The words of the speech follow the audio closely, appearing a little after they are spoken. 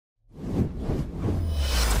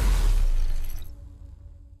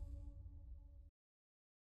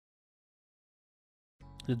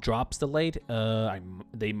The drops delayed?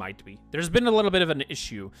 They might be. There's been a little bit of an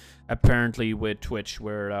issue, apparently, with Twitch,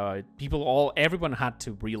 where everyone had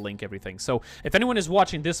to relink everything. So if anyone is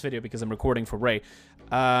watching this video, because I'm recording for Ray,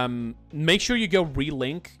 make sure you go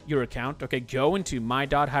relink your account. Okay, go into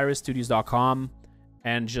my.harrisstudios.com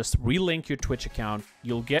and just relink your Twitch account.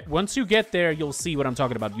 Once you get there, you'll see what I'm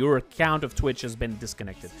talking about. Your account of Twitch has been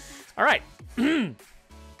disconnected. All right.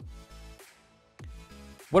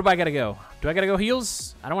 What do I gotta go? Do I gotta go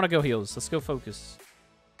heals? I don't want to go heals. Let's go focus.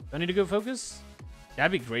 Do I need to go focus?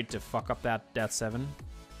 That'd be great to fuck up that 7.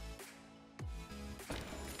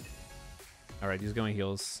 All right, he's going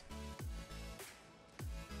heals.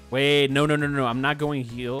 Wait, no. I'm not going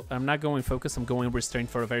heal. I'm not going focus. I'm going restraint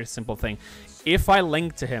for a very simple thing. If I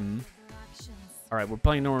link to him... All right, we're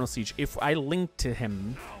playing normal siege. If I link to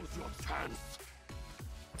him,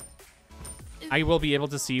 I will be able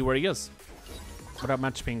to see where he is. What about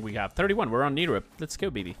match ping we have? 31. We're on Nero. Let's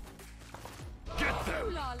go, baby.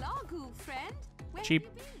 Cheap.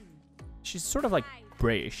 She's sort of like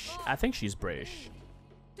British. I think she's British.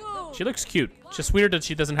 She looks cute. Just weird that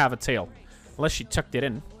she doesn't have a tail. Unless she tucked it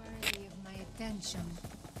in.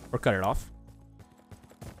 Or cut it off.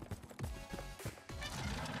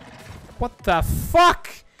 What the fuck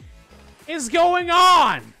is going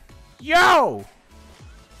on? Yo!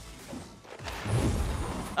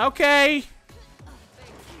 Okay.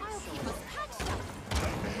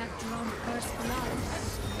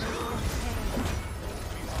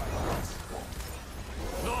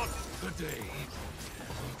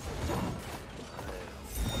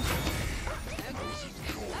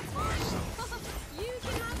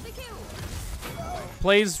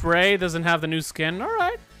 Plays Ray, doesn't have the new skin. All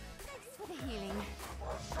right.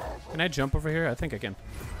 Can I jump over here? I think I can.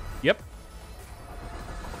 Yep.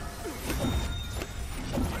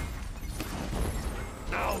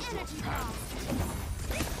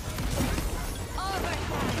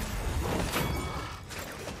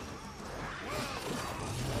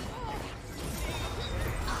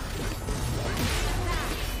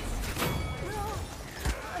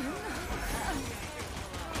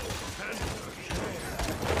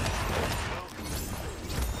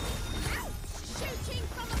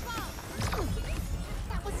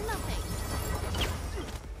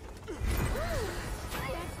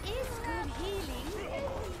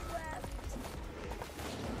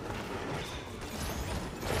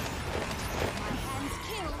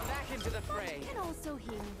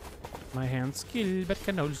 My hands kill, but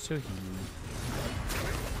can also heal.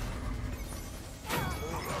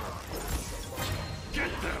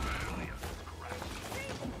 Get them!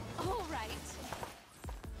 All right.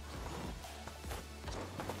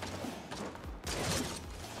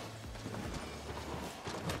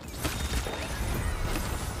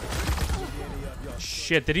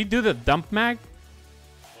 Shit, did he do the dump mag?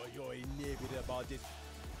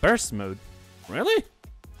 Burst mode? Really?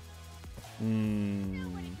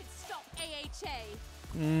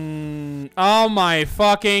 Oh my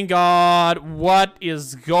fucking god. What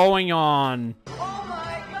is going on? Oh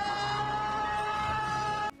my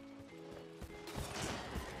god!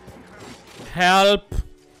 Help. Please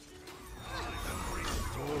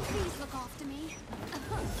look after me.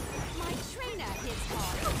 My trainer hits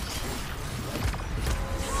hard.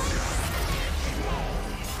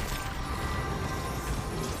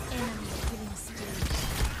 Enemy killing spree.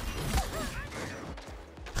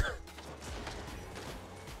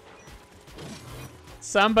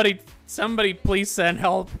 Somebody please send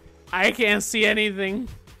help. I can't see anything.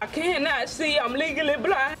 I cannot see. I'm legally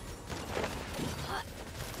blind.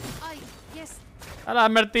 Yes. Hello,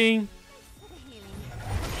 Martin.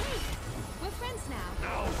 We're friends now.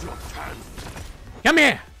 Now's your chance. Come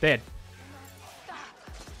here. Dead.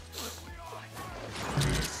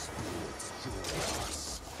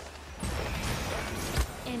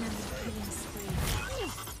 Enemy killing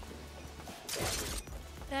spree.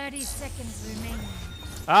 30 seconds remaining.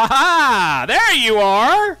 Aha! There you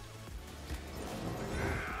are!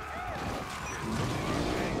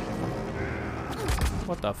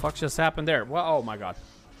 What the fuck just happened there? Well, oh my god.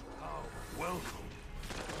 Welcome.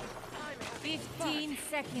 15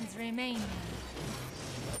 seconds remaining.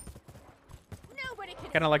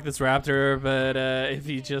 Kind of like this raptor, but if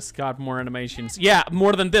he just got more animations. Yeah,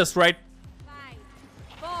 more than this, right? 5,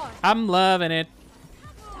 4, I'm loving it.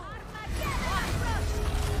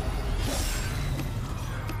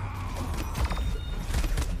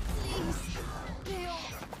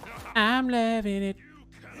 I'm loving it. You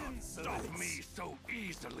cannot stop me so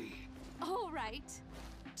easily. all right.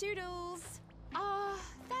 Toodles.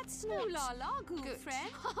 That's not... Ooh la la, good friend.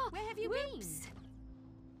 Where have you been?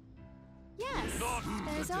 Yes, Not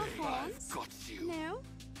there's today. our horns. I've got you. No,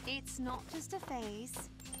 It's not just a phase.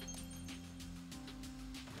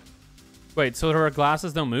 Wait, so her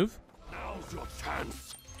glasses don't move? Now's your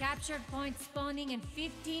chance. Captured point spawning in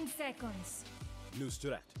 15 seconds. New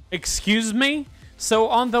strat. Excuse me? So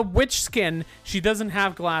on the witch skin, she doesn't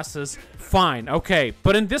have glasses. Fine, okay.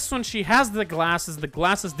 But in this one, she has the glasses. The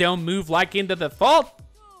glasses don't move like in the default.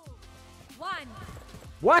 1.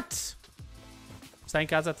 What? Está em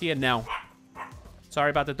casa, tia? No. Sorry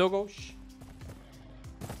about the doggo. Shh.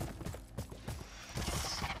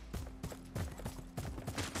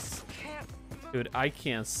 Dude, I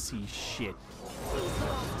can't see shit.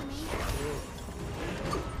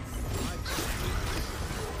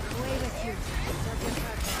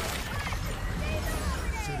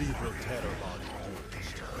 Cerebral terror body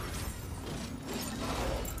purged.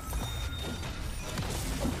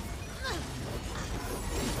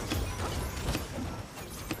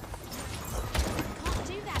 Can't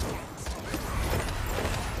do that yet.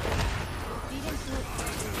 Didn't do it.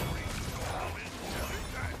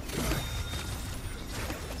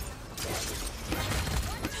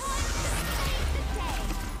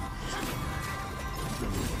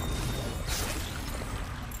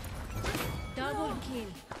 Double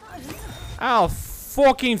kill. I'll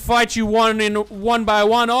fucking fight you one by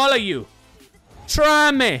one, all of you.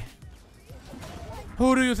 Try me.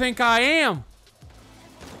 Who do you think I am?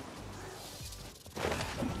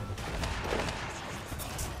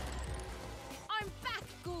 I'm back,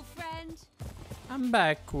 girlfriend. I'm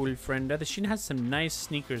back, cool friend. She has some nice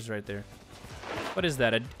sneakers right there. What is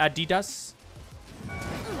that? Adidas?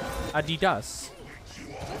 Adidas.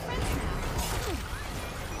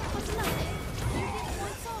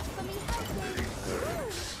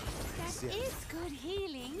 That is good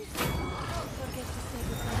healing. Don't forget to say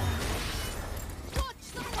goodbye. Watch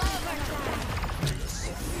the power.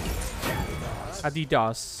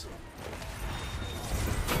 Adidas.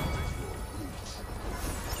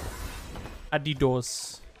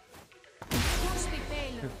 Adidas.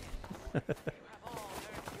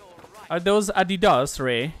 Are those Adidas,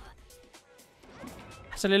 Ray?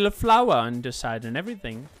 There's a little flower on the side and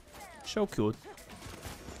everything. So cute.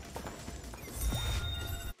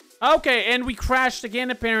 Okay, and we crashed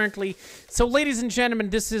again, apparently. So, ladies and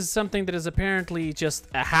gentlemen, this is something that is apparently just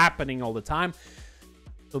happening all the time.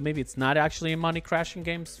 So maybe it's not actually a money crashing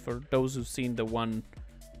games. For those who've seen the one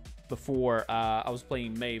before, I was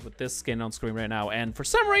playing Maeve with this skin on screen right now, and for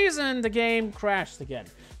some reason, the game crashed again.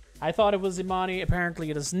 I thought it was Imani.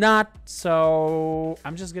 Apparently, it is not. So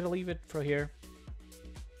I'm just gonna leave it for here.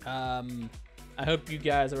 I hope you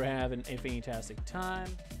guys are having a fantastic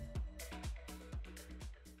time.